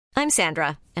I'm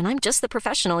Sandra, and I'm just the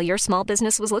professional your small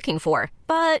business was looking for.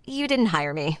 But you didn't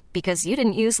hire me because you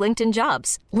didn't use LinkedIn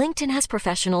Jobs. LinkedIn has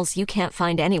professionals you can't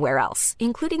find anywhere else,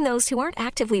 including those who aren't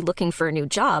actively looking for a new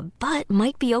job, but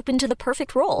might be open to the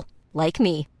perfect role, like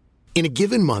me. In a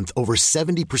given month, over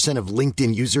 70% of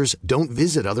LinkedIn users don't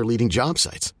visit other leading job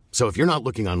sites. So if you're not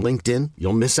looking on LinkedIn,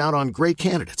 you'll miss out on great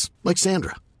candidates like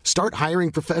Sandra. Start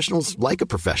hiring professionals like a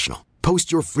professional.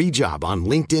 Post your free job on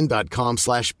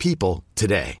linkedin.com/people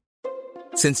today.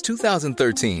 Since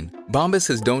 2013, Bombas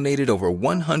has donated over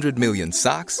 100 million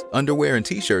socks, underwear, and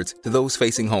T-shirts to those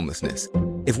facing homelessness.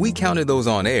 If we counted those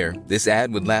on air, this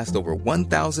ad would last over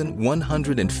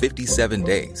 1,157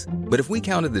 days. But if we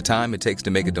counted the time it takes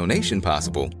to make a donation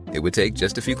possible, it would take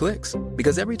just a few clicks.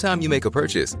 Because every time you make a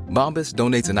purchase, Bombas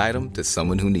donates an item to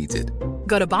someone who needs it.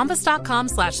 Go to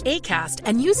bombas.com/ACAST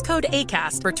and use code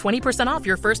ACAST for 20% off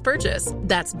your first purchase.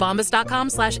 That's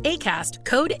bombas.com/ACAST,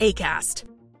 code ACAST.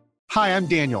 Hi, I'm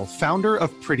Daniel, founder of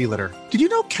Pretty Litter. Did you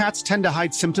know cats tend to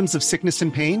hide symptoms of sickness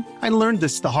and pain? I learned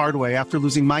this the hard way after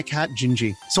losing my cat,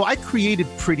 Gingy. So I created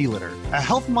Pretty Litter, a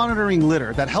health monitoring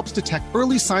litter that helps detect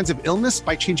early signs of illness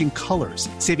by changing colors,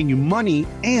 saving you money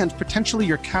and potentially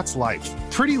your cat's life.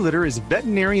 Pretty Litter is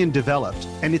veterinarian developed,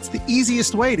 and it's the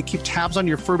easiest way to keep tabs on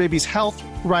your fur baby's health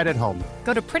right at home.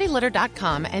 Go to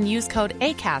prettylitter.com and use code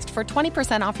ACAST for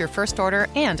 20% off your first order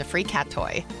and a free cat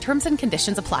toy. Terms and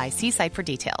conditions apply. See site for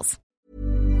details.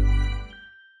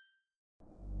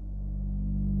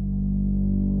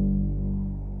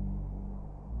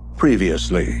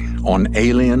 Previously on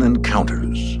Alien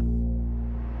Encounters,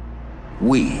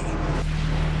 we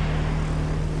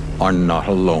are not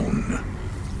alone.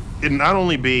 It'd not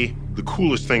only be the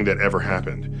coolest thing that ever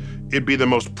happened, it'd be the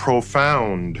most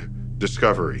profound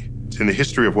discovery in the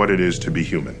history of what it is to be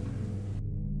human.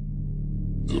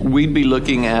 We'd be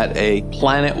looking at a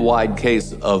planet-wide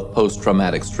case of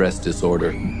post-traumatic stress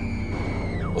disorder,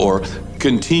 or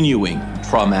continuing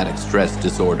traumatic stress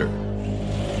disorder.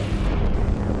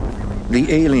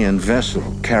 The alien vessel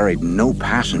carried no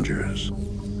passengers,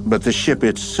 but the ship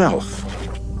itself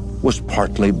was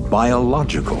partly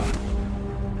biological.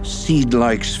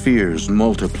 Seed-like spheres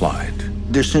multiplied,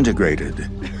 disintegrated,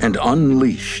 and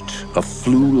unleashed a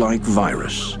flu-like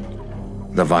virus.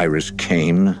 The virus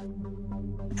came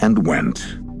and went.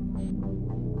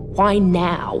 Why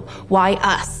now? Why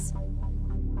us?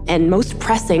 And most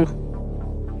pressing,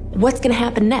 what's going to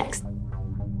happen next?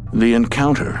 The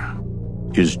encounter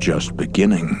is just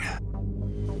beginning.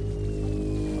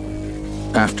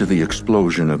 After the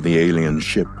explosion of the alien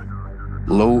ship,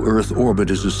 low Earth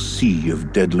orbit is a sea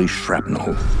of deadly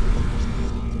shrapnel.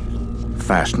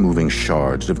 Fast-moving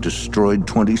shards have destroyed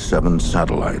 27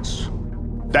 satellites.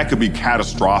 That could be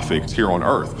catastrophic here on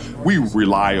Earth. We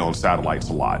rely on satellites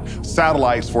a lot.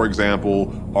 Satellites, for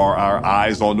example, are our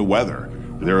eyes on the weather.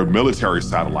 There are military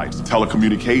satellites,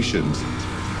 telecommunications.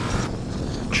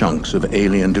 Chunks of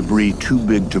alien debris too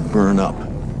big to burn up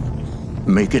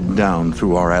make it down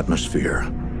through our atmosphere.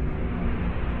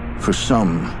 For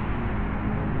some,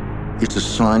 it's a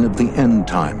sign of the end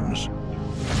times,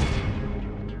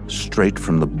 straight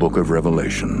from the Book of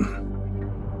Revelation.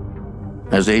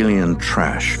 As alien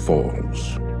trash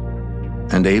falls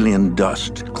and alien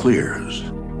dust clears,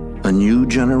 a new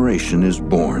generation is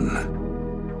born.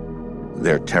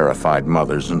 Their terrified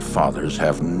mothers and fathers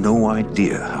have no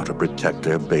idea how to protect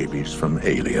their babies from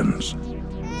aliens.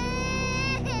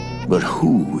 But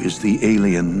who is the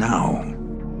alien now?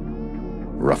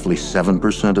 Roughly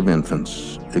 7% of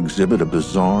infants exhibit a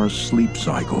bizarre sleep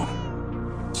cycle.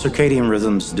 Circadian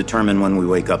rhythms determine when we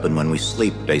wake up and when we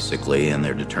sleep, basically, and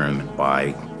they're determined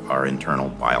by our internal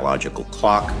biological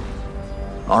clock.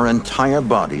 Our entire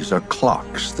bodies are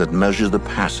clocks that measure the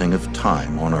passing of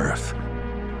time on Earth.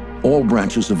 All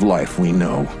branches of life we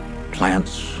know,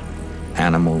 plants,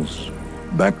 animals,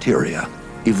 bacteria,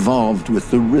 evolved with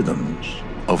the rhythms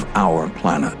of our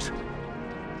planet.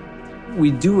 We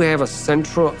do have a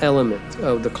central element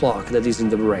of the clock that is in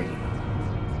the brain.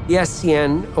 The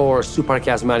SCN, or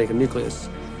suprachiasmatic nucleus,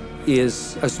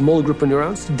 is a small group of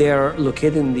neurons. They're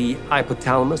located in the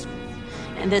hypothalamus.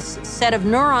 And this set of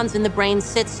neurons in the brain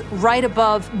sits right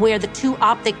above where the two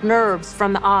optic nerves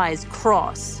from the eyes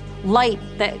cross. Light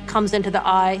that comes into the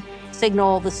eye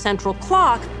signal the central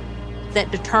clock that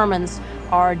determines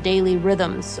our daily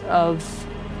rhythms of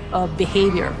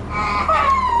behavior.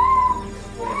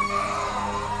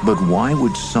 But why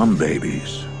would some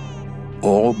babies,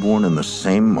 all born in the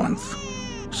same month,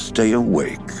 stay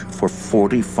awake for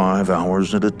 45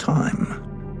 hours at a time,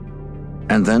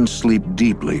 and then sleep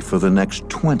deeply for the next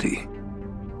 20?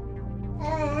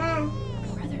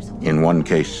 In one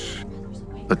case,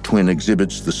 A twin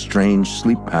exhibits the strange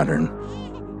sleep pattern,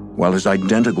 while his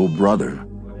identical brother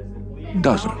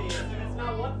doesn't.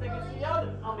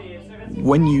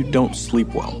 When you don't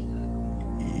sleep well,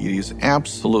 it is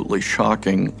absolutely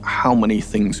shocking how many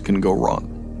things can go wrong.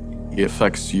 It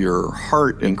affects your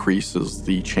heart, increases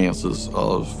the chances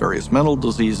of various mental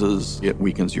diseases, it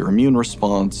weakens your immune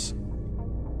response.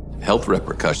 Health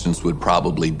repercussions would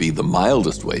probably be the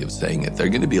mildest way of saying it. They're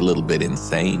going to be a little bit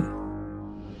insane.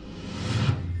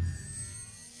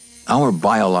 Our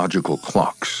biological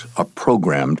clocks are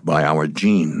programmed by our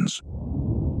genes.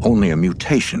 Only a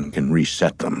mutation can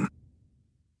reset them.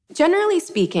 Generally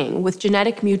speaking, with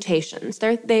genetic mutations,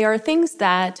 they are things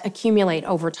that accumulate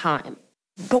over time.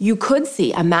 But you could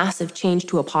see a massive change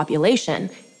to a population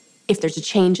if there's a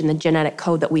change in the genetic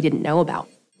code that we didn't know about.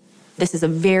 This is a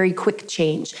very quick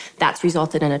change that's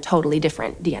resulted in a totally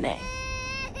different DNA.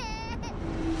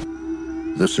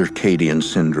 The circadian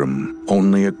syndrome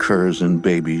only occurs in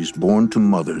babies born to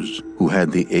mothers who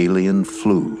had the alien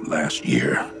flu last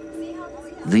year.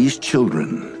 These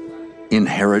children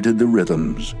inherited the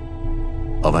rhythms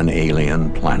of an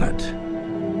alien planet.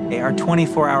 Our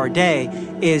 24-hour day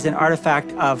is an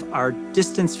artifact of our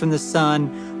distance from the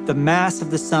sun, the mass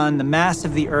of the sun, the mass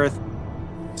of the Earth.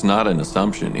 It's not an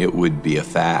assumption. It would be a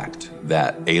fact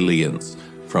that aliens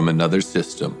from another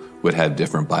system would have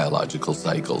different biological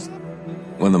cycles.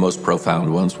 One of the most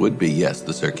profound ones would be, yes,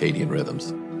 the circadian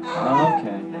rhythms. Okay,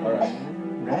 all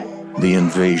right. The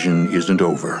invasion isn't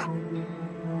over.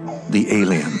 The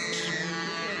aliens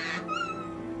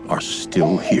are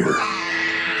still here.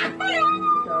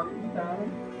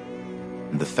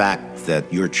 The fact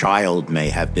that your child may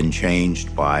have been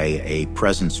changed by a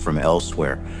presence from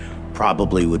elsewhere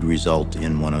probably would result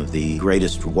in one of the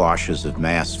greatest washes of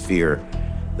mass fear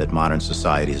that modern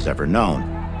society has ever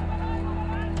known.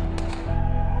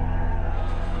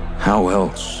 How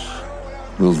else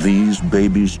will these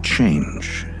babies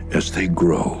change as they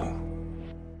grow?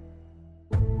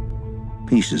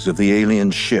 Pieces of the alien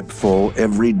ship fall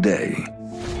every day.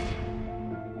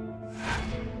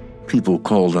 People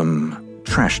call them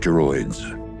trashsteroids.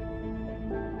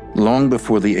 Long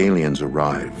before the aliens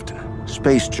arrived,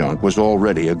 space junk was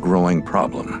already a growing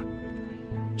problem.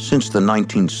 Since the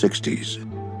 1960s,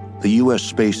 the U.S.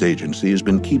 Space Agency has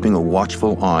been keeping a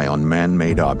watchful eye on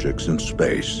man-made objects in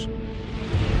space.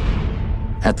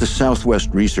 At the Southwest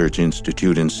Research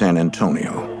Institute in San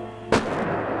Antonio,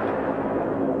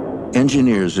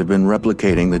 engineers have been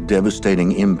replicating the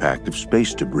devastating impact of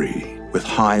space debris with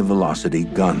high-velocity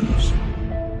guns.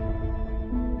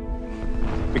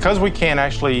 Because we can't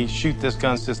actually shoot this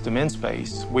gun system in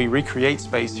space, we recreate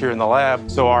space here in the lab,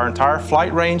 so our entire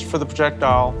flight range for the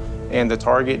projectile and the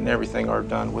target and everything are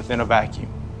done within a vacuum.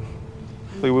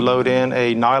 We would load in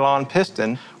a nylon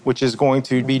piston, which is going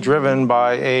to be driven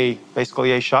by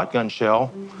basically a shotgun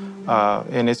shell,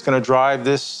 and it's going to drive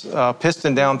this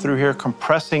piston down through here,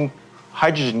 compressing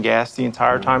hydrogen gas the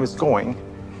entire time it's going.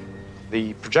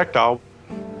 The projectile,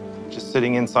 just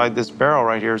sitting inside this barrel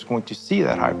right here, is going to see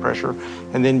that high pressure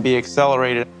and then be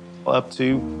accelerated up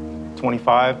to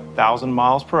 25,000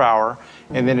 miles per hour,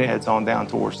 and then it heads on down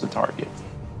towards the target.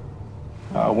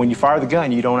 When you fire the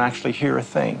gun, you don't actually hear a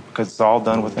thing because it's all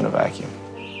done within a vacuum.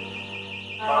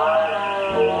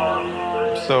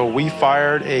 So we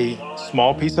fired a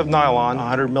small piece of nylon,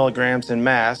 100 milligrams in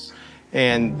mass,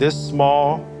 and this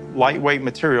small, lightweight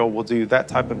material will do that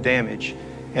type of damage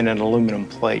in an aluminum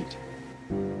plate.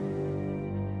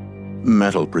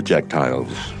 Metal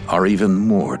projectiles are even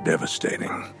more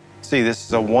devastating. See, this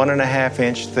is a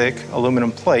 1.5-inch thick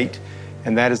aluminum plate,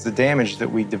 and that is the damage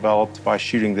that we developed by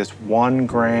shooting this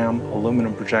 1-gram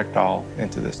aluminum projectile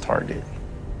into this target.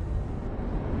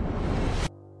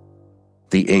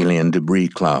 The alien debris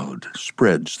cloud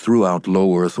spreads throughout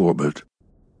low Earth orbit.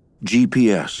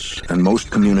 GPS and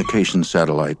most communication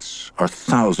satellites are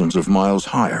thousands of miles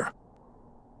higher.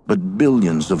 But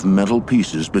billions of metal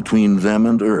pieces between them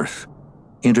and Earth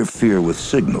interfere with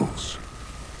signals.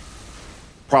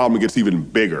 Problem gets even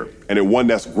bigger, and it one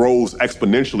that grows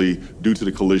exponentially due to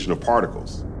the collision of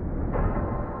particles.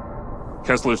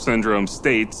 Kessler syndrome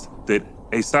states that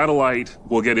a satellite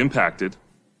will get impacted,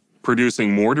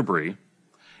 producing more debris,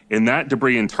 and that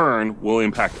debris in turn will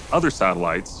impact other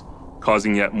satellites,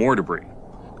 causing yet more debris,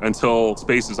 until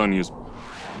space is unusable.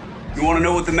 You want to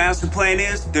know what the master plan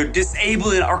is? They're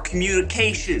disabling our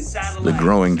communications. The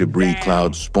growing debris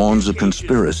cloud spawns a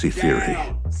conspiracy theory.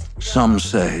 Some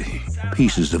say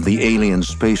pieces of the alien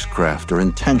spacecraft are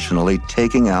intentionally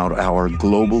taking out our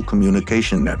global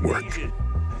communication network.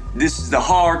 This is the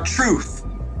hard truth.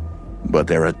 But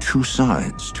there are two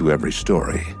sides to every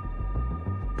story.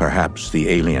 Perhaps the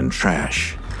alien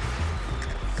trash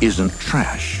isn't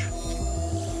trash.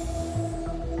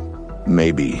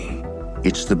 Maybe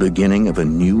it's the beginning of a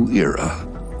new era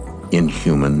in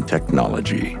human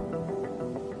technology.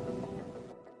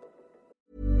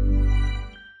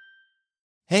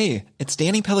 Hey, it's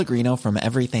Danny Pellegrino from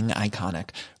Everything Iconic.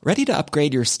 Ready to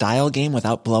upgrade your style game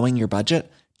without blowing your budget?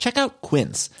 Check out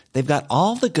Quince. They've got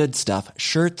all the good stuff,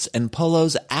 shirts and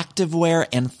polos, activewear,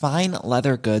 and fine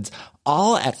leather goods,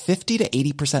 all at 50 to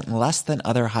 80% less than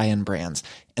other high-end brands.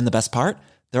 And the best part?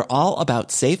 They're all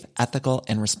about safe, ethical,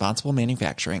 and responsible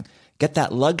manufacturing. Get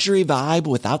that luxury vibe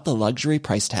without the luxury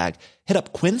price tag. Hit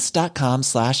up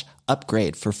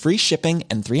quince.com/upgrade for free shipping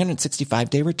and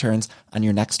 365-day returns on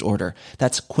your next order.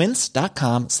 That's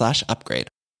quince.com/upgrade.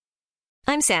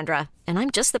 I'm Sandra, and I'm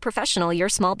just the professional your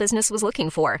small business was looking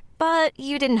for. But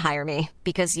you didn't hire me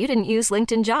because you didn't use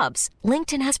LinkedIn Jobs.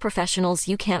 LinkedIn has professionals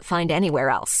you can't find anywhere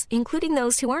else, including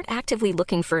those who aren't actively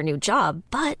looking for a new job,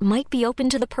 but might be open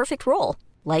to the perfect role,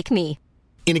 like me.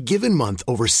 In a given month,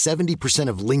 over 70%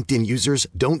 of LinkedIn users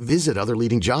don't visit other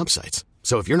leading job sites.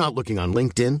 So if you're not looking on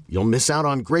LinkedIn, you'll miss out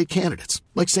on great candidates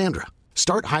like Sandra.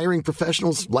 Start hiring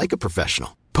professionals like a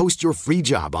professional. Post your free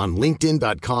job on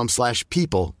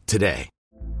linkedin.com/people today.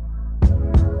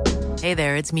 Hey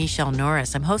there, it's Michelle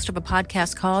Norris. I'm host of a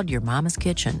podcast called Your Mama's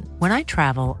Kitchen. When I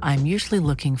travel, I'm usually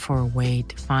looking for a way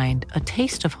to find a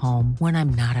taste of home when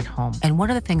I'm not at home. And one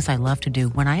of the things I love to do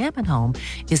when I am at home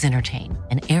is entertain.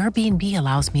 And Airbnb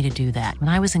allows me to do that. When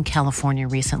I was in California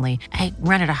recently, I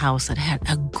rented a house that had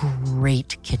a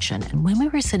great kitchen. And when we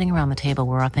were sitting around the table,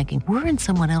 we're all thinking, we're in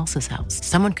someone else's house.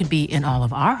 Someone could be in all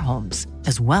of our homes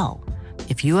as well.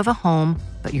 If you have a home,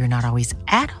 but you're not always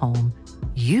at home,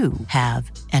 you have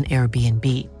an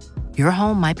Airbnb. Your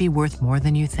home might be worth more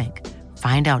than you think.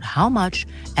 Find out how much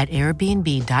at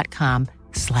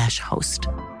airbnb.com/host.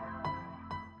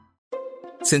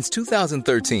 Since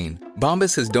 2013,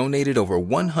 Bombas has donated over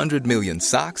 100 million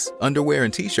socks, underwear,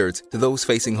 and T-shirts to those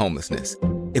facing homelessness.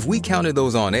 If we counted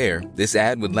those on air, this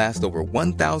ad would last over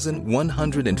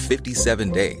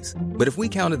 1,157 days. But if we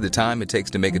counted the time it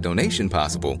takes to make a donation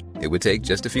possible, it would take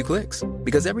just a few clicks.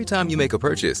 Because every time you make a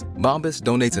purchase, Bombas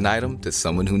donates an item to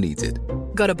someone who needs it.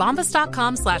 Go to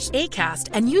bombas.com/ACAST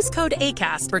and use code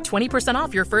ACAST for 20%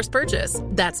 off your first purchase.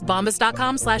 That's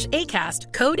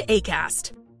bombas.com/ACAST, code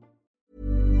ACAST.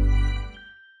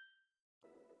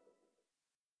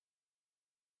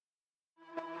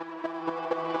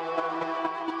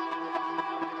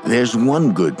 There's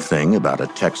one good thing about a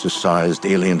Texas-sized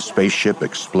alien spaceship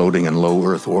exploding in low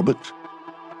Earth orbit.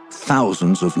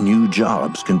 Thousands of new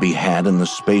jobs can be had in the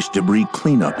space debris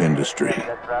cleanup industry.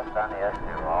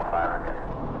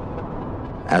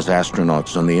 As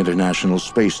astronauts on the International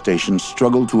Space Station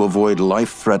struggle to avoid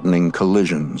life-threatening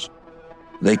collisions,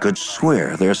 they could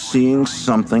swear they're seeing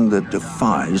something that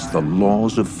defies the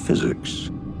laws of physics.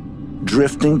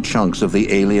 Drifting chunks of the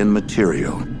alien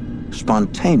material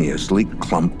spontaneously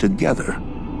clumped together.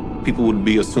 People would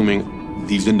be assuming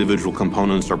these individual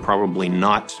components are probably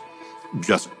not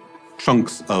just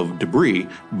chunks of debris,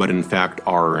 but in fact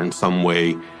are in some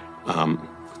way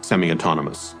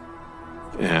semi-autonomous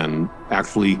and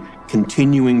actually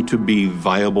continuing to be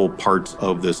viable parts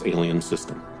of this alien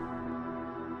system.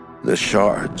 The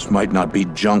shards might not be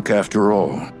junk after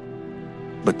all,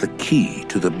 but the key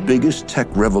to the biggest tech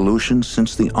revolution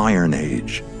since the Iron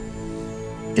Age.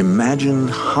 Imagine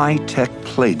high-tech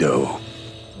Play-Doh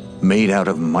made out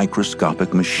of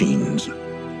microscopic machines.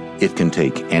 It can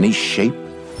take any shape,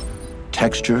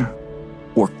 texture,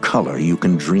 or color you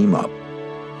can dream up.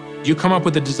 You come up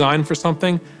with a design for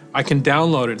something, I can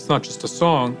download it. It's not just a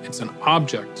song, it's an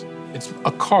object. It's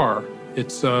a car.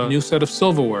 It's a new set of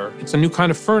silverware. It's a new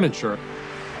kind of furniture.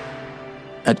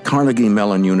 At Carnegie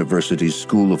Mellon University's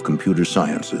School of Computer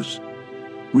Sciences,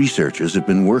 researchers have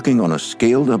been working on a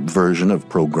scaled-up version of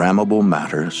programmable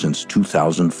matter since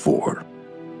 2004.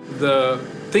 The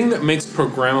thing that makes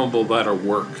programmable matter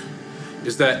work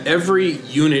is that every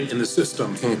unit in the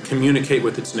system can communicate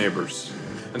with its neighbors.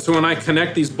 And so when I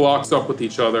connect these blocks up with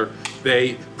each other,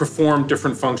 they perform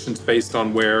different functions based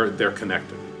on where they're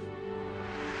connected.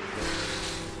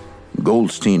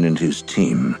 Goldstein and his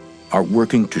team are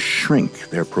working to shrink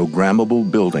their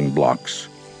programmable building blocks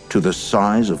to the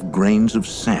size of grains of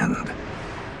sand.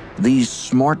 These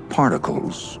smart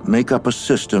particles make up a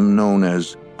system known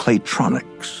as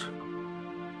claytronics.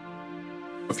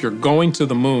 If you're going to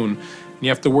the moon and you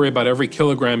have to worry about every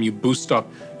kilogram you boost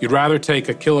up, you'd rather take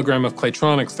a kilogram of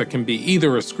claytronics that can be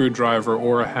either a screwdriver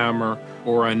or a hammer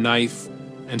or a knife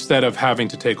instead of having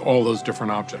to take all those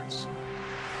different objects.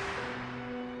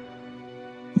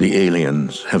 The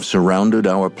aliens have surrounded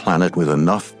our planet with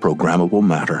enough programmable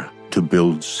matter to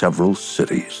build several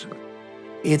cities.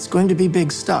 It's going to be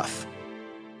big stuff.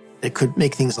 It could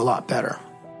make things a lot better.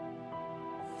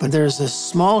 But there's a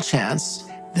small chance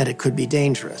that it could be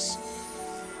dangerous.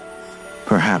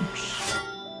 Perhaps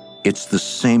it's the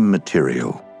same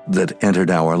material that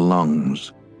entered our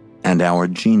lungs and our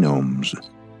genomes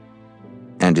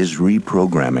and is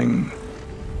reprogramming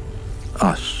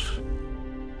us.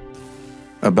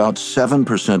 About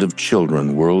 7% of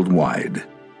children worldwide,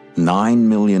 9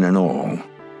 million in all,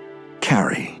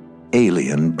 carry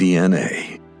alien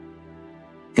DNA.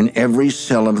 In every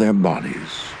cell of their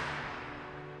bodies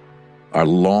are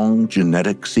long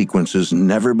genetic sequences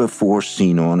never before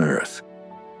seen on Earth.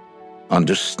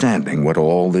 Understanding what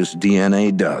all this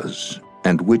DNA does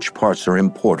and which parts are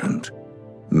important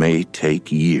may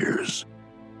take years.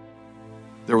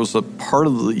 There was a part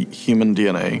of the human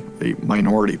DNA, a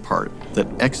minority part, that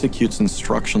executes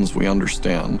instructions we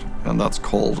understand, and that's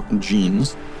called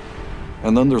genes.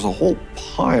 And then there's a whole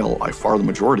pile, by far the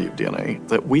majority of DNA,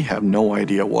 that we have no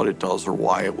idea what it does or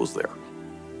why it was there.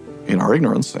 In our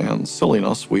ignorance and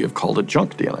silliness, we have called it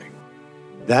junk DNA.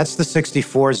 That's the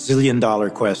 $64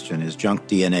 zillion question. Is junk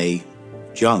DNA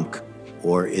junk,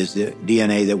 or is it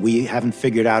DNA that we haven't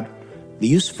figured out the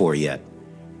use for yet?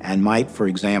 And might, for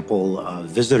example,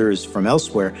 visitors from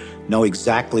elsewhere know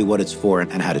exactly what it's for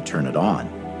and how to turn it on.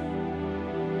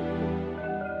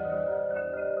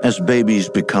 As babies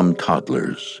become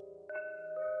toddlers,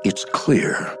 it's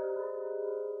clear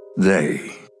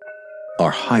they are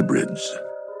hybrids,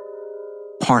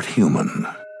 part human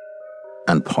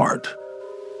and part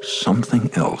something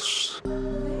else.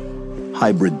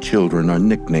 Hybrid children are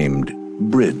nicknamed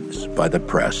Brids by the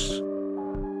press.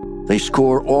 They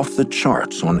score off the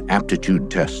charts on aptitude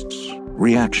tests,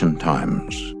 reaction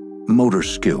times, motor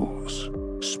skills,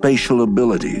 spatial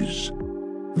abilities,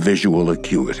 visual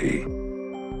acuity.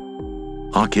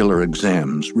 Ocular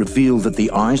exams reveal that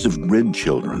the eyes of Brid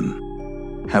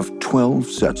children have 12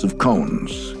 sets of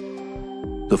cones,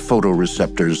 the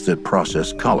photoreceptors that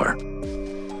process color.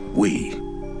 We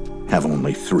have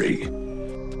only 3.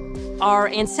 Our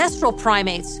ancestral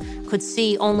primates could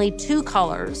see only 2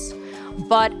 colors,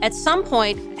 but at some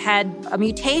point had a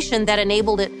mutation that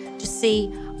enabled it to see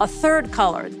a 3rd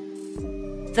color.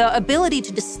 The ability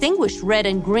to distinguish red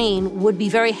and green would be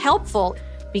very helpful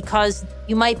because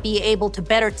you might be able to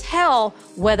better tell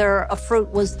whether a fruit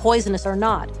was poisonous or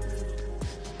not.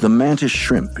 The mantis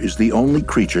shrimp is the only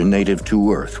creature native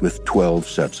to Earth with 12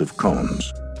 sets of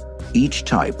cones. Each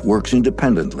type works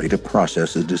independently to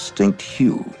process a distinct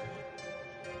hue.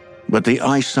 But the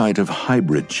eyesight of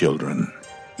hybrid children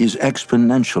is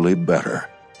exponentially better.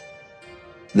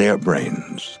 Their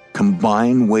brains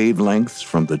combine wavelengths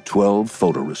from the 12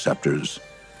 photoreceptors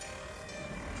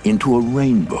into a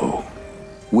rainbow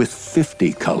with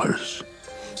 50 colors.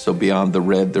 So beyond the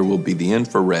red, there will be the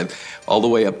infrared, all the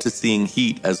way up to seeing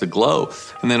heat as a glow.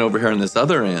 And then over here on this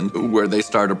other end, where they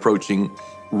start approaching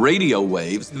radio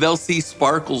waves, they'll see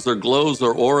sparkles or glows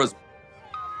or auras.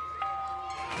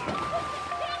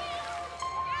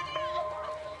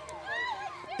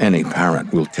 Any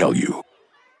parent will tell you,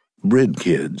 Brid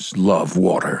kids love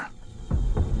water.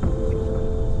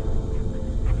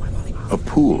 A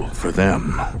pool for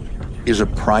them is a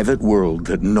private world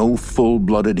that no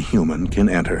full-blooded human can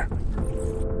enter.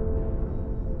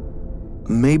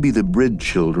 Maybe the Brid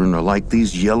children are like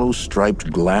these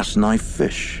yellow-striped glass knife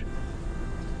fish,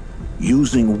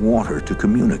 using water to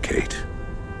communicate.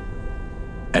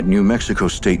 At New Mexico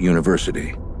State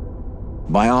University,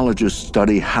 biologists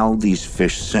study how these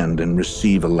fish send and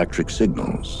receive electric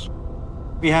signals.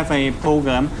 We have a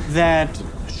program that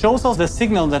shows us the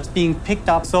signal that's being picked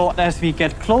up. So as we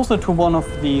get closer to one of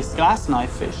these glass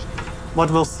knife fish, what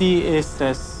we'll see is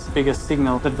this biggest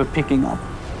signal that we're picking up.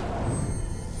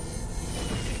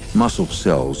 Muscle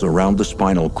cells around the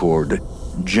spinal cord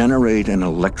generate an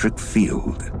electric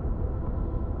field.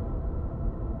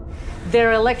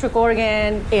 Their electric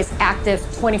organ is active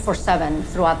 24/7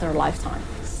 throughout their lifetime.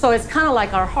 So it's kind of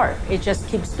like our heart. It just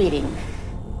keeps beating.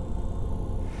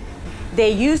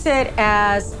 They use it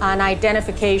as an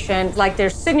identification, like their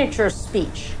signature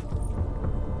speech.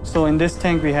 So in this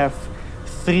tank we have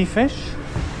 3 fish.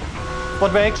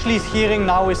 What we're actually hearing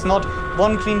now is not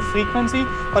one clean frequency,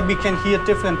 but we can hear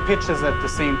different pitches at the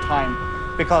same time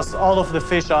because all of the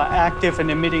fish are active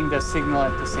and emitting their signal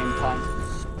at the same time.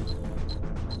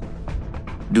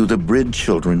 Do the Brid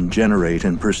children generate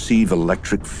and perceive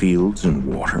electric fields in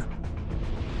water?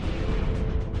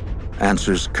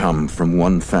 Answers come from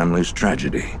one family's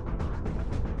tragedy,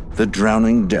 the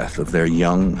drowning death of their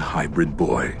young hybrid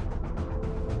boy.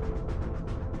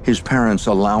 his parents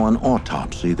allow an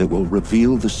autopsy that will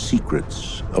reveal the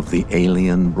secrets of the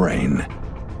alien brain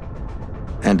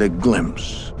and a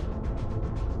glimpse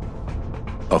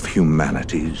of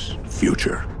humanity's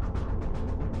future.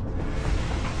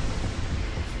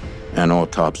 An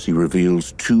autopsy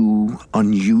reveals two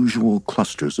unusual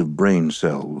clusters of brain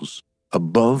cells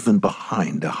above and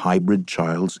behind a hybrid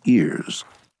child's ears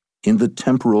in the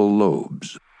temporal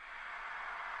lobes.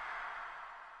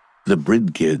 The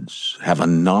Brid kids have a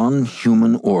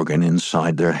non-human organ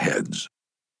inside their heads.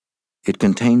 It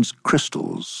contains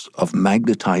crystals of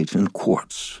magnetite and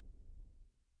quartz.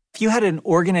 If you had an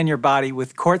organ in your body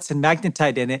with quartz and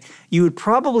magnetite in it, you would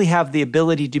probably have the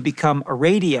ability to become a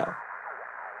radio.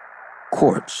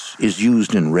 Quartz is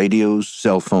used in radios,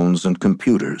 cell phones, and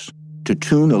computers to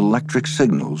tune electric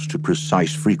signals to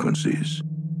precise frequencies.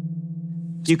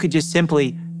 You could just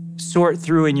simply sort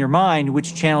through in your mind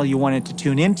which channel you wanted to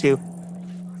tune into.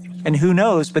 And who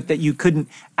knows, but that you couldn't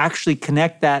actually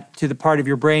connect that to the part of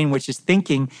your brain which is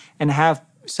thinking and have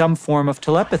some form of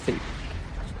telepathy.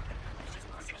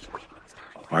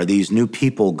 Are these new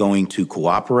people going to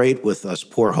cooperate with us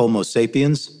poor Homo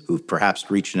sapiens who've perhaps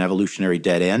reached an evolutionary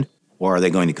dead end, or are they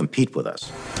going to compete with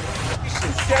us?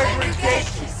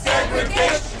 Segregation,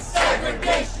 segregation,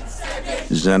 segregation, segregation.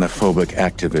 Xenophobic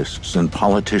activists and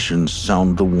politicians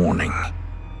sound the warning.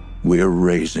 We're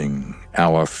raising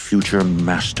our future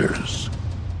masters.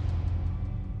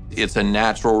 It's a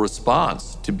natural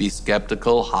response to be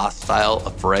skeptical, hostile,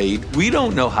 afraid. We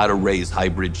don't know how to raise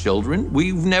hybrid children.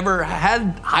 We've never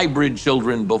had hybrid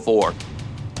children before.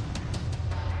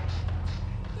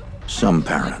 Some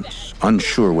parents,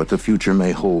 unsure what the future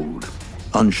may hold,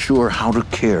 unsure how to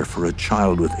care for a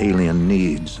child with alien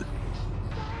needs,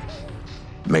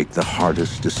 make the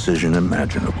hardest decision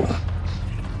imaginable.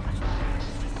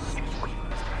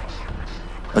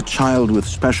 A child with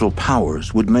special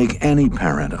powers would make any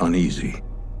parent uneasy.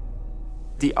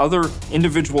 The other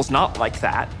individuals not like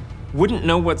that wouldn't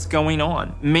know what's going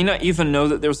on, may not even know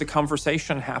that there's a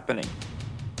conversation happening.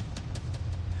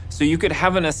 So you could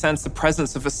have, in a sense, the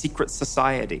presence of a secret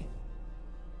society.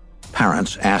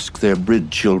 Parents ask their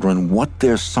Brid children what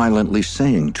they're silently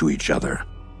saying to each other.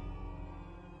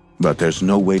 But there's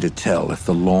no way to tell if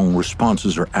the long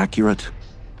responses are accurate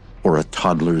or a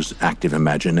toddler's active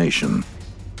imagination.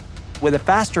 With a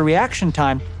faster reaction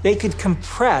time, they could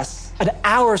compress an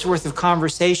hour's worth of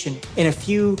conversation in a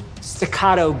few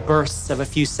staccato bursts of a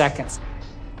few seconds.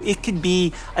 It could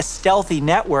be a stealthy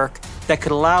network that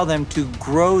could allow them to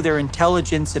grow their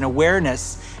intelligence and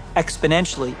awareness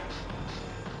exponentially.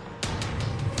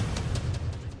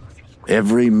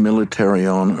 Every military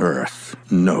on Earth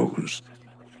knows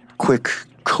quick,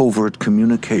 covert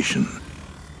communication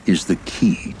is the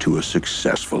key to a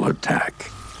successful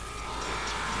attack.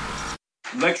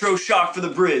 Electroshock for the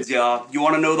Brids, y'all. You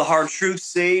want to know the hard truth,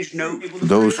 Sage? No.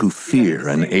 Those who fear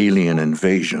an alien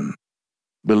invasion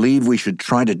believe we should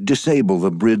try to disable the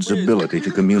Brid's ability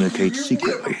to communicate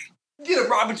secretly. Get it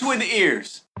right between the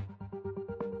ears.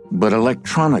 But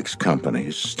electronics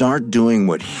companies start doing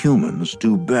what humans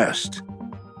do best: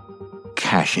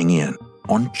 cashing in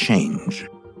on change.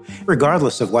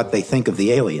 Regardless of what they think of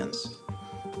the aliens,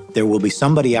 there will be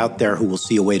somebody out there who will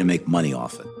see a way to make money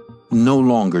off it. No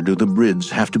longer do the Brids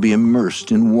have to be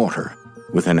immersed in water.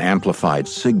 With an amplified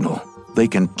signal, they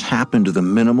can tap into the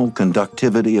minimal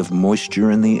conductivity of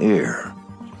moisture in the air.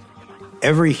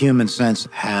 Every human sense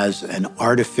has an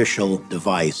artificial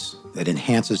device that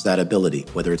enhances that ability,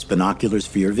 whether it's binoculars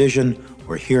for your vision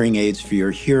or hearing aids for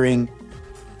your hearing.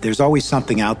 There's always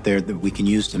something out there that we can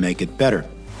use to make it better.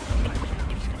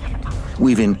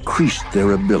 We've increased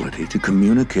their ability to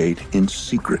communicate in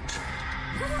secret.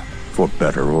 For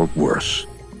better or worse,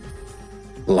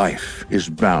 life is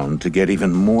bound to get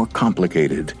even more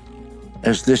complicated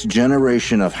as this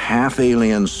generation of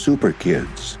half-alien super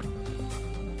kids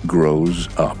grows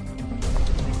up.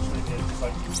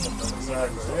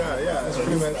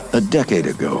 A decade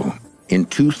ago, in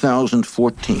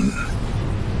 2014,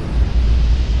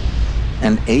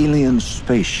 an alien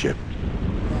spaceship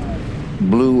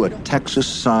blew a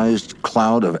Texas-sized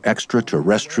cloud of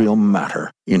extraterrestrial matter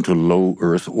into low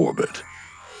Earth orbit.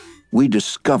 We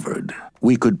discovered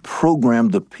we could program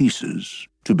the pieces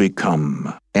to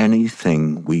become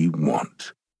anything we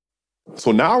want.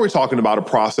 So now we're talking about a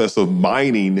process of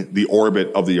mining the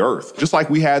orbit of the Earth. Just like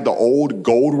we had the old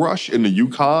gold rush in the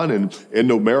Yukon and in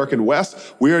the American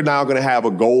West, we are now going to have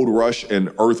a gold rush in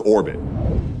Earth orbit.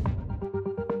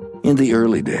 In the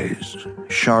early days,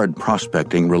 shard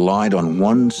prospecting relied on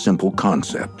one simple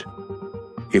concept.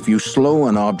 If you slow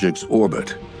an object's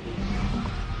orbit,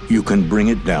 you can bring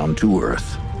it down to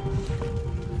Earth.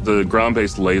 The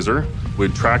ground-based laser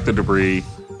would track the debris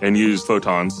and use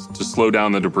photons to slow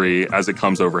down the debris as it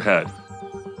comes overhead.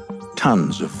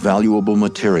 Tons of valuable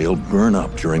material burn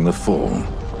up during the fall,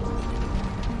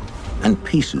 and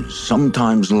pieces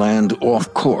sometimes land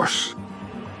off course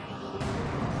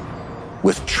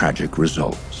with tragic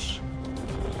results.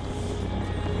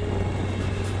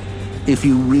 If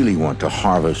you really want to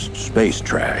harvest space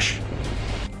trash,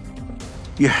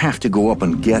 you have to go up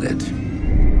and get it.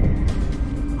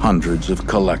 Hundreds of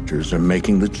collectors are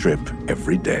making the trip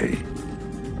every day.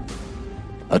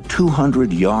 A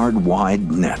 200-yard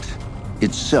wide net,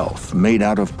 itself made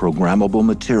out of programmable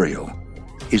material,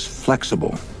 is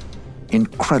flexible,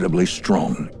 incredibly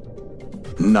strong.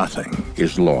 Nothing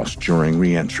is lost during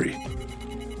re-entry.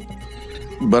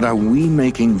 But are we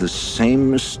making the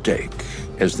same mistake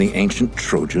as the ancient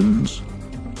Trojans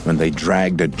when they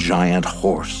dragged a giant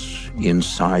horse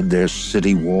inside their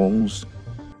city walls?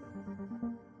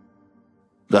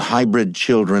 The hybrid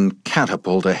children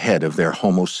catapult ahead of their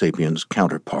Homo sapiens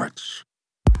counterparts.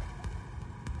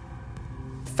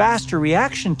 Faster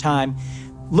reaction time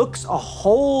looks a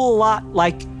whole lot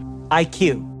like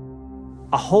IQ,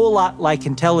 a whole lot like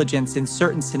intelligence in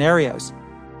certain scenarios.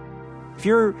 If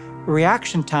your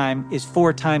reaction time is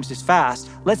 4 times as fast,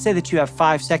 let's say that you have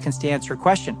 5 seconds to answer a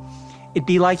question, it'd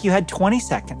be like you had 20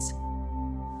 seconds.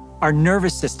 Our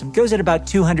nervous system goes at about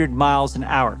 200 miles an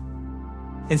hour.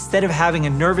 Instead of having a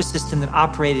nervous system that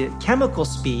operated at chemical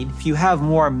speed, if you have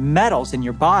more metals in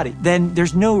your body, then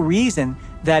there's no reason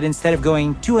that instead of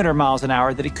going 200 miles an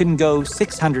hour, that it couldn't go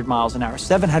 600 miles an hour,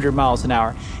 700 miles an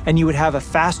hour, and you would have a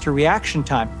faster reaction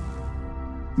time.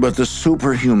 But the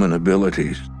superhuman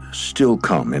abilities still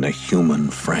come in a human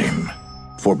frame,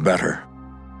 for better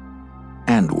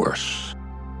and worse.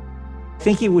 I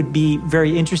think it would be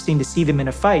very interesting to see them in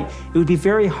a fight. It would be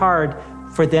very hard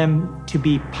for them to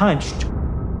be punched.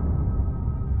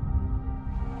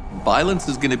 Violence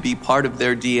is going to be part of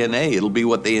their DNA. It'll be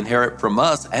what they inherit from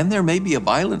us, and there may be a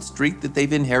violent streak that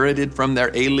they've inherited from their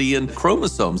alien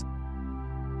chromosomes.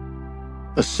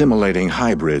 Assimilating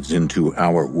hybrids into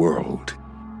our world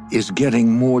is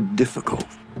getting more difficult.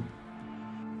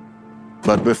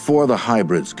 But before the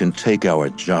hybrids can take our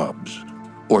jobs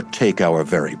or take our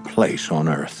very place on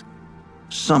Earth,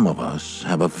 some of us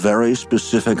have a very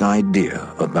specific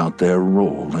idea about their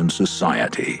role in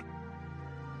society.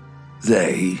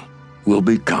 They will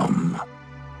become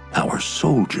our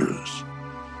soldiers.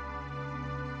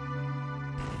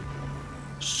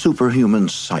 Superhuman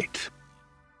sight,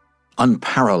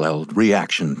 unparalleled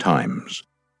reaction times,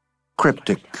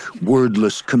 cryptic,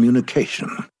 wordless communication.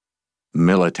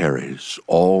 Militaries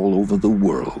all over the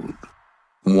world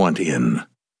want in.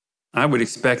 I would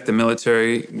expect the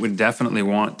military would definitely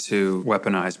want to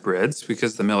weaponize BRIDs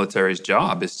because the military's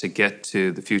job is to get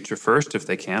to the future first if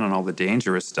they can on all the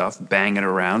dangerous stuff, bang it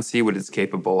around, see what it's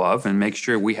capable of, and make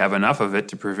sure we have enough of it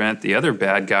to prevent the other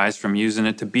bad guys from using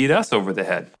it to beat us over the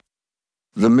head.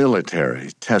 The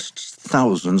military tests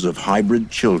thousands of hybrid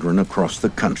children across the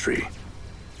country.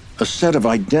 A set of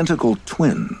identical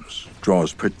twins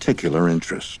draws particular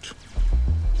interest.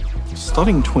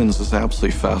 Studying twins is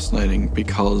absolutely fascinating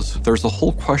because there's a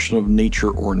whole question of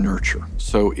nature or nurture.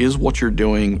 So is what you're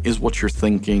doing, is what you're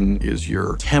thinking, is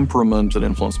your temperament an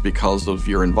influence because of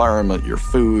your environment, your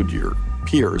food, your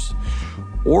peers,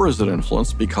 or is it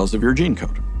influenced because of your gene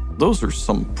code? Those are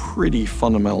some pretty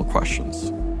fundamental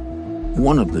questions.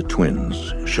 One of the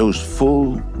twins shows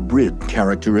full BRID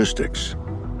characteristics.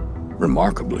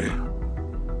 Remarkably,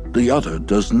 the other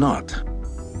does not.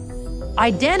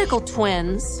 Identical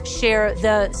twins share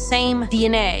the same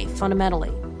DNA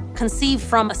fundamentally, conceived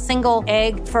from a single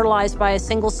egg fertilized by a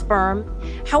single sperm.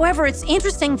 However, it's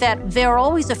interesting that there are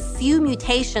always a few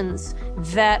mutations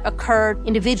that occurred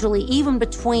individually, even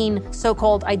between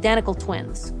so-called identical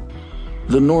twins.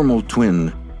 The normal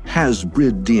twin has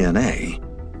BRID DNA,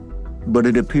 but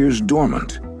it appears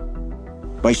dormant.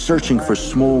 By searching for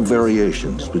small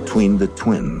variations between the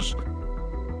twins,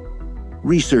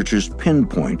 researchers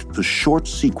pinpoint the short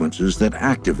sequences that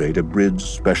activate a BRID's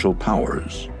special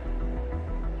powers.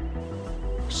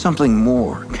 Something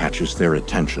more catches their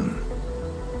attention.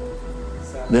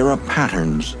 There are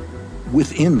patterns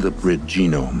within the BRID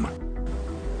genome.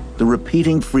 The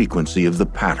repeating frequency of the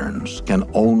patterns can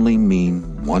only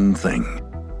mean one thing.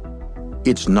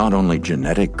 It's not only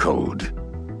genetic code,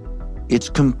 it's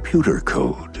computer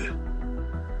code.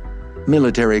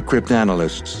 Military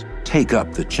cryptanalysts take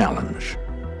up the challenge.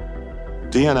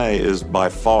 DNA is by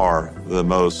far the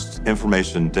most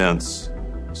information-dense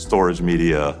storage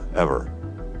media ever.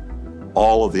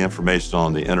 all of the information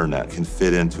on the internet can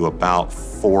fit into about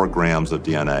 4 grams of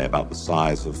DNA, about the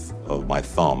size of my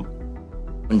thumb.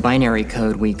 In binary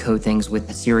code, we code things with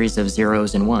a series of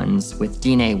zeros and ones. With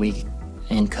DNA, we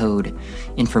encode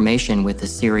information with a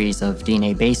series of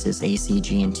DNA bases, A, C,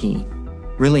 G, and T.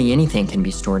 Really, anything can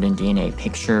be stored in DNA.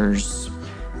 Pictures,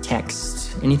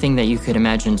 text, anything that you could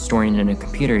imagine storing in a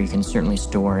computer, you can certainly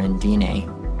store in DNA.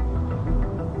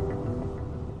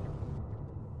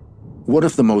 What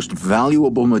if the most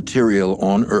valuable material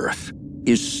on Earth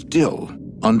is still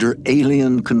under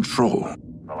alien control?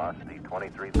 Velocity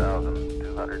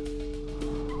 23,200.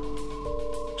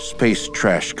 Space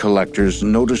trash collectors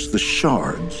notice the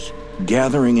shards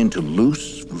gathering into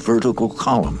loose vertical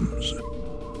columns.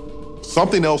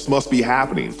 Something else must be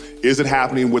happening. Is it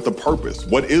happening with a purpose?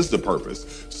 What is the purpose?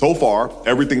 So far,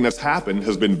 everything that's happened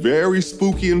has been very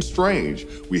spooky and strange.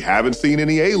 We haven't seen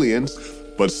any aliens,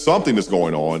 but something is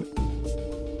going on.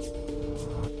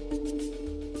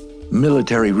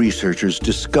 Military researchers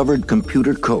discovered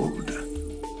computer code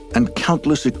and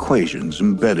countless equations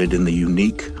embedded in the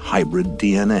unique hybrid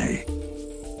DNA.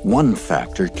 One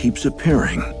factor keeps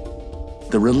appearing: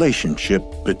 the relationship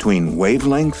between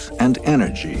wavelength and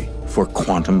energy for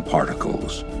quantum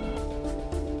particles.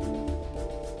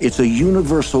 It's a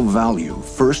universal value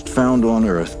first found on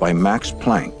Earth by Max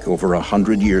Planck over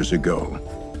 100 years ago.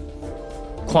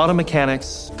 Quantum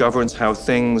mechanics governs how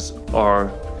things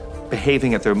are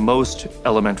behaving at their most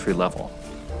elementary level.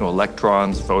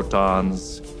 Electrons,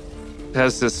 photons. It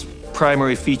has this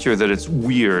primary feature that it's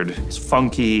weird, it's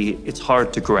funky, it's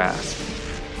hard to grasp.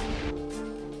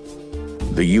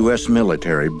 The U.S.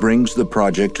 military brings the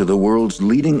project to the world's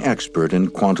leading expert in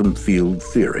quantum field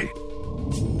theory.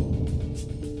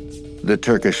 The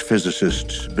Turkish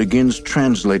physicist begins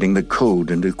translating the code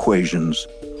and equations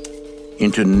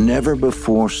into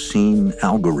never-before-seen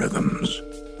algorithms.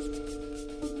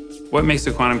 What makes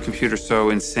a quantum computer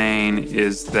so insane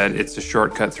is that it's a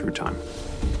shortcut through time.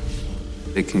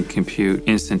 It can compute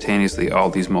instantaneously all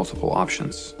these multiple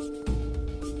options,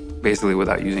 basically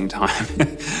without using time.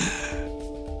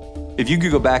 If you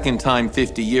could go back in time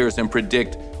 50 years and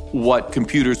predict what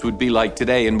computers would be like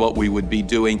today and what we would be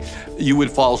doing, you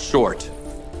would fall short.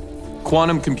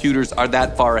 Quantum computers are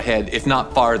that far ahead, if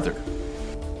not farther.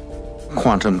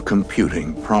 Quantum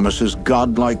computing promises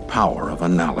godlike power of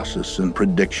analysis and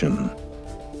prediction.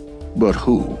 But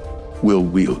who will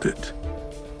wield it?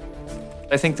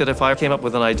 I think that if I came up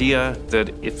with an idea, that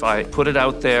if I put it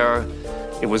out there,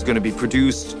 it was going to be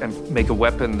produced and make a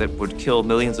weapon that would kill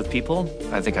millions of people,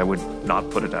 I think I would not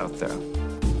put it out there.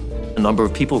 A number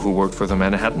of people who worked for the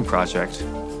Manhattan Project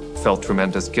felt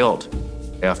tremendous guilt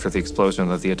after the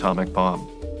explosion of the atomic bomb.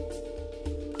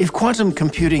 If quantum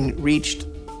computing reached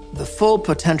the full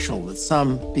potential that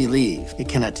some believe it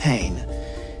can attain,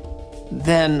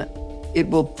 then it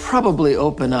will probably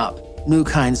open up new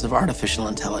kinds of artificial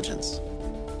intelligence.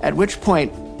 At which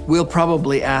point, we'll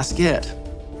probably ask it,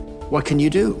 what can you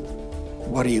do?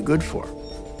 What are you good for?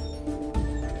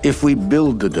 If we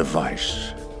build the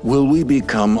device, will we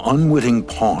become unwitting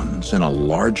pawns in a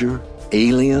larger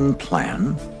alien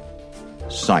plan?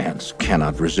 Science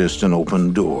cannot resist an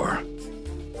open door,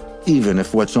 even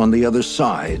if what's on the other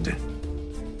side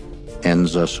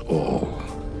ends us all.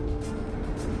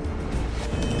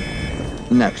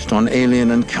 Next on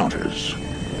Alien Encounters,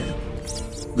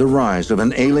 the rise of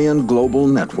an alien global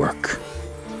network.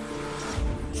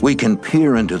 We can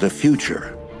peer into the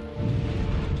future,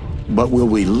 but will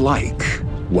we like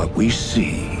what we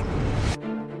see?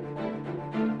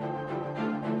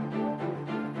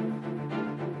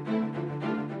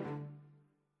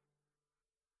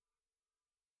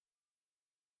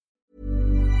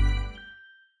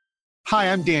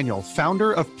 Hi, I'm Daniel,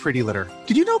 founder of Pretty Litter.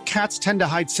 Did you know cats tend to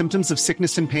hide symptoms of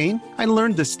sickness and pain? I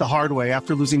learned this the hard way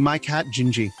after losing my cat,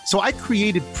 Gingy. So I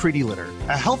created Pretty Litter,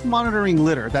 a health monitoring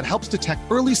litter that helps detect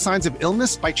early signs of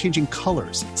illness by changing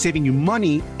colors, saving you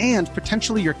money and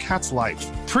potentially your cat's life.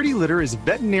 Pretty Litter is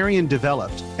veterinarian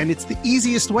developed, and it's the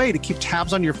easiest way to keep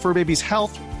tabs on your fur baby's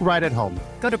health right at home.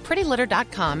 Go to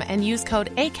prettylitter.com and use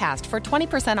code ACAST for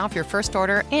 20% off your first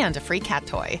order and a free cat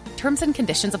toy. Terms and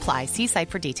conditions apply. See site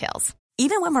for details.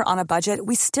 Even when we're on a budget,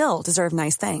 we still deserve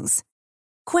nice things.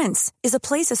 Quince is a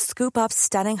place to scoop up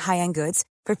stunning high-end goods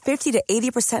for 50 to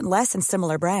 80% less than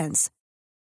similar brands.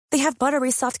 They have buttery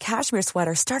soft cashmere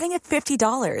sweaters starting at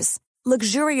 $50,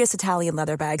 luxurious Italian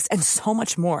leather bags, and so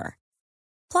much more.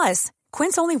 Plus,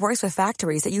 Quince only works with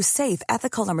factories that use safe,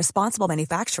 ethical, and responsible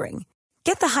manufacturing.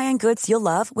 Get the high-end goods you'll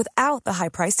love without the high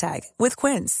price tag with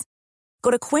Quince.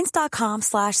 Go to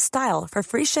quince.com/style for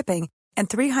free shipping and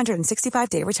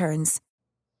 365-day returns.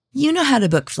 You know how to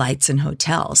book flights and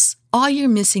hotels. All you're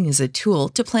missing is a tool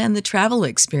to plan the travel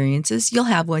experiences you'll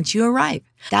have once you arrive.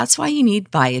 That's why you need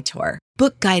Viator.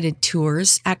 Book guided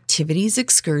tours, activities,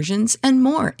 excursions, and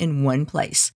more in one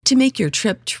place to make your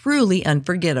trip truly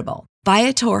unforgettable.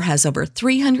 Viator has over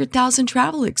 300,000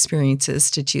 travel experiences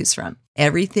to choose from.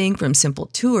 Everything from simple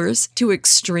tours to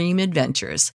extreme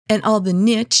adventures and all the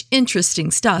niche, interesting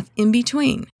stuff in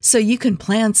between. So you can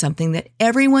plan something that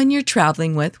everyone you're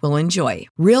traveling with will enjoy.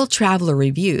 Real traveler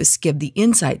reviews give the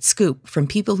inside scoop from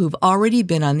people who've already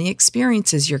been on the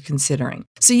experiences you're considering.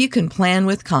 So you can plan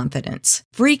with confidence.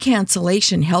 Free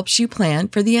cancellation helps you plan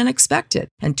for the unexpected.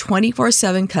 And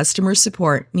 24/7 customer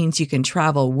support means you can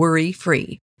travel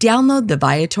worry-free. Download the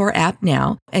Viator app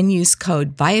now and use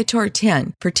code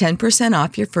Viator10 for 10%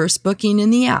 off your first booking in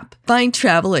the app. Find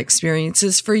travel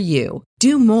experiences for you.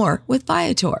 Do more with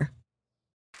Viator.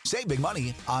 Save big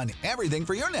money on everything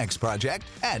for your next project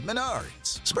at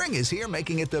Menards. Spring is here,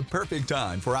 making it the perfect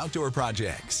time for outdoor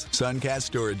projects. Suncast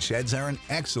storage sheds are an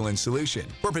excellent solution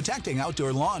for protecting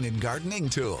outdoor lawn and gardening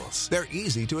tools. They're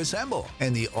easy to assemble,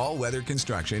 and the all-weather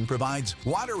construction provides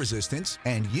water resistance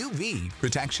and UV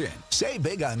protection. Save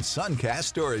big on Suncast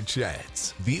storage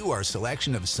sheds. View our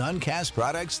selection of Suncast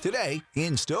products today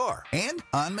in store and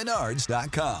on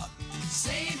Menards.com.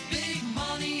 Save big